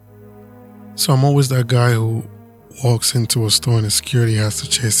So I'm always that guy who walks into a store and the security has to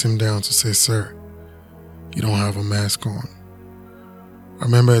chase him down to say, "Sir, you don't have a mask on." I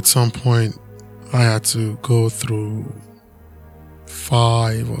remember at some point I had to go through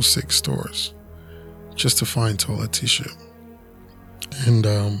 5 or 6 stores just to find toilet tissue. And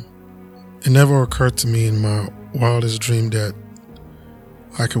it never occurred to me in my wildest dream that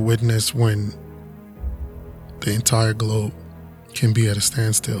I could witness when the entire globe can be at a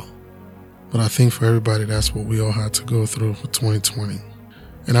standstill. But I think for everybody, that's what we all had to go through for 2020.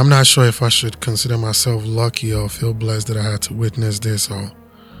 And I'm not sure if I should consider myself lucky or feel blessed that I had to witness this or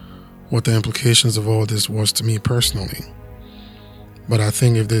what the implications of all this was to me personally. But I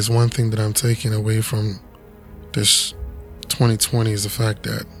think if there's one thing that I'm taking away from this 2020 is the fact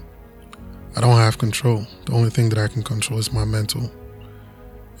that I don't have control. The only thing that I can control is my mental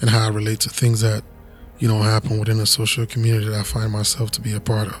and how I relate to things that, happen within a social community that I find myself to be a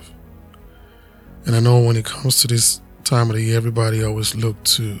part of. And I know when it comes to this time of the year, everybody always look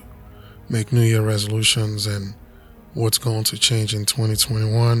to make New Year resolutions and what's going to change in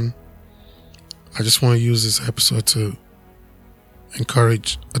 2021. I just want to use this episode to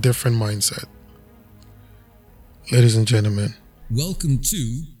encourage a different mindset. Ladies and gentlemen, welcome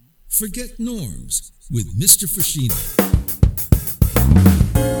to Forget Norms with Mr. Fashino.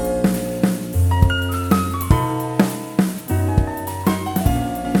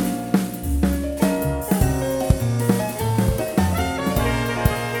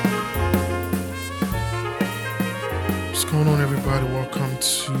 What's going on, everybody? Welcome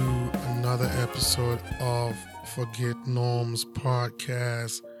to another episode of Forget Norms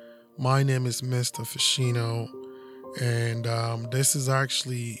podcast. My name is Mr. Fashino, and this is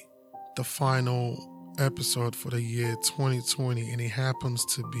actually the final episode for the year 2020, and it happens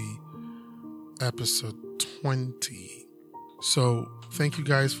to be episode 20. So thank you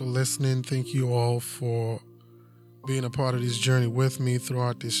guys for listening. Thank you all for being a part of this journey with me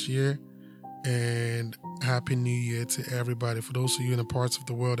throughout this year. And Happy New Year to everybody. For those of you in the parts of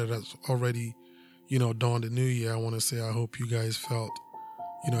the world that has already, dawned the new year, I want to say I hope you guys felt,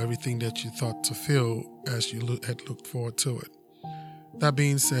 everything that you thought to feel as you had looked forward to it. That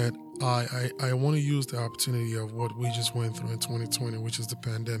being said, I want to use the opportunity of what we just went through in 2020, which is the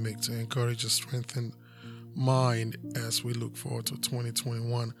pandemic, to encourage a strengthened mind as we look forward to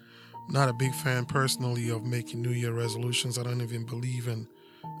 2021. I'm not a big fan personally of making New Year resolutions. I don't even believe in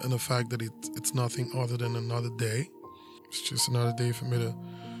the fact that it's nothing other than another day. It's just another day for me to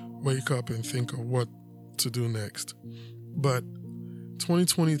wake up and think of what to do next. But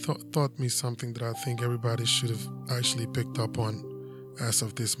 2020 taught me something that I think everybody should have actually picked up on as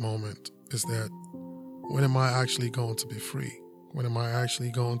of this moment, is that when am I actually going to be free? When am I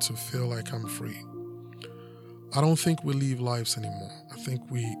actually going to feel like I'm free? I don't think we live lives anymore. I think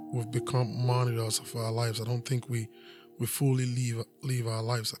we've become monitors of our lives. I don't think we fully live our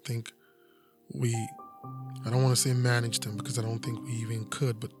lives. I think I don't want to say manage them because I don't think we even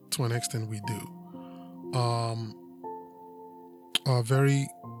could, but to an extent we do. Our very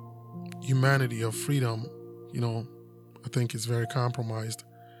humanity of freedom, I think is very compromised.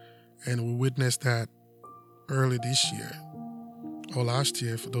 And we witnessed that early this year, or last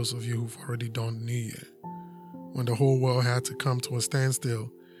year for those of you who've already done the New Year, when the whole world had to come to a standstill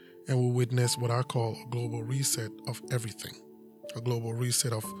and we witnessed what I call a global reset of everything. A global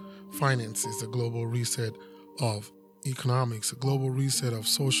reset of finances, a global reset of economics, a global reset of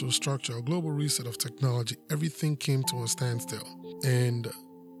social structure, a global reset of technology. Everything came to a standstill. And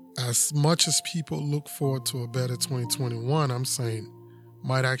as much as people look forward to a better 2021, I'm saying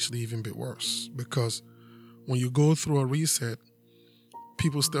might actually even be worse. Because when you go through a reset,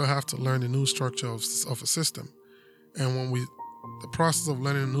 people still have to learn the new structure of a system. And the process of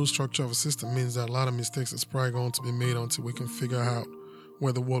learning a new structure of a system means that a lot of mistakes is probably going to be made until we can figure out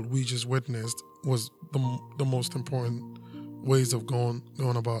whether what we just witnessed was the most important ways of going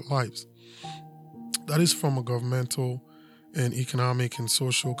about lives. That is from a governmental and economic and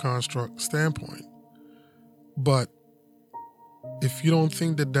social construct standpoint. But if you don't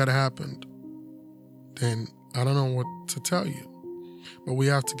think that happened, then I don't know what to tell you. But we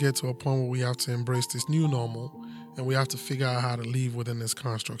have to get to a point where we have to embrace this new normal, and we have to figure out how to live within this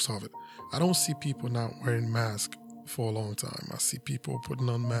constructs of it. I don't see people not wearing masks for a long time. I see people putting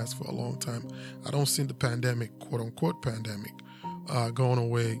on masks for a long time. I don't see the pandemic, quote-unquote pandemic, going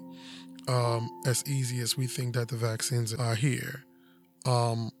away as easy as we think that the vaccines are here.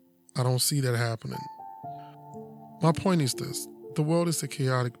 I don't see that happening. My point is this. The world is a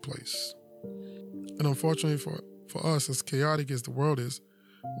chaotic place. And unfortunately for us, as chaotic as the world is,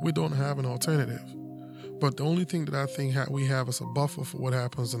 we don't have an alternative. But the only thing that I think we have as a buffer for what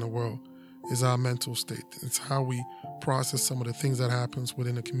happens in the world is our mental state. It's how we process some of the things that happens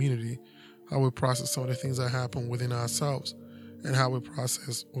within the community, how we process some of the things that happen within ourselves, and how we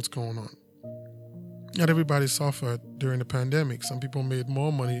process what's going on. Not everybody suffered during the pandemic. Some people made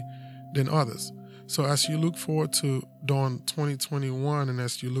more money than others. So as you look forward to dawn 2021, and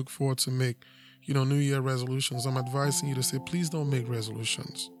as you look forward to make, New Year resolutions, I'm advising you to say, please don't make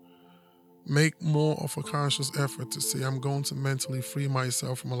resolutions. Make more of a conscious effort to say, I'm going to mentally free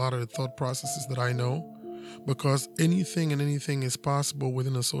myself from a lot of the thought processes that I know, because anything is possible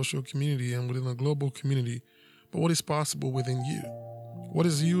within a social community and within a global community. But what is possible within you? What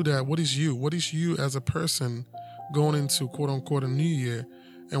is you? What is you as a person going into quote unquote a new year,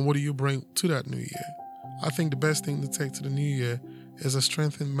 and what do you bring to that new year? I think the best thing to take to the new year is a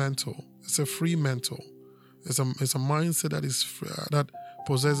strengthened mental. It's a free mental. It's a mindset that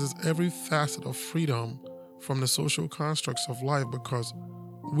possesses every facet of freedom from the social constructs of life, because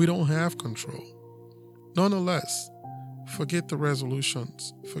we don't have control. Nonetheless, forget the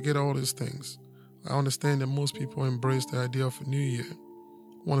resolutions. Forget all these things. I understand that most people embrace the idea of a new year,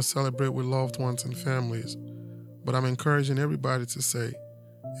 want to celebrate with loved ones and families. But I'm encouraging everybody to say,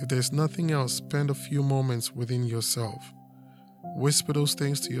 if there's nothing else, spend a few moments within yourself. Whisper those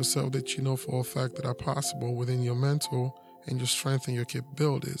things to yourself that you know for a fact that are possible within your mental and your strength and your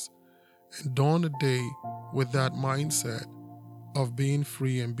capabilities. And dawn the day with that mindset of being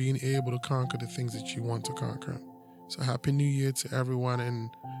free and being able to conquer the things that you want to conquer. So Happy New Year to everyone, and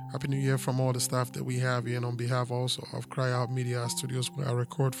Happy New Year from all the staff that we have here, and on behalf also of Cry Out Media Studios, where I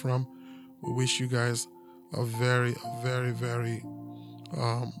record from. We wish you guys a very, very, very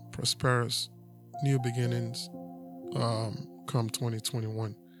prosperous new beginnings come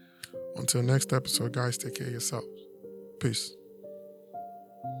 2021. Until next episode, guys, take care of yourselves. Peace.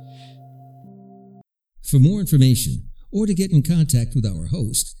 For more information or to get in contact with our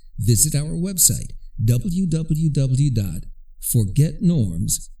host, visit our website,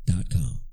 www.forgetnorms.com.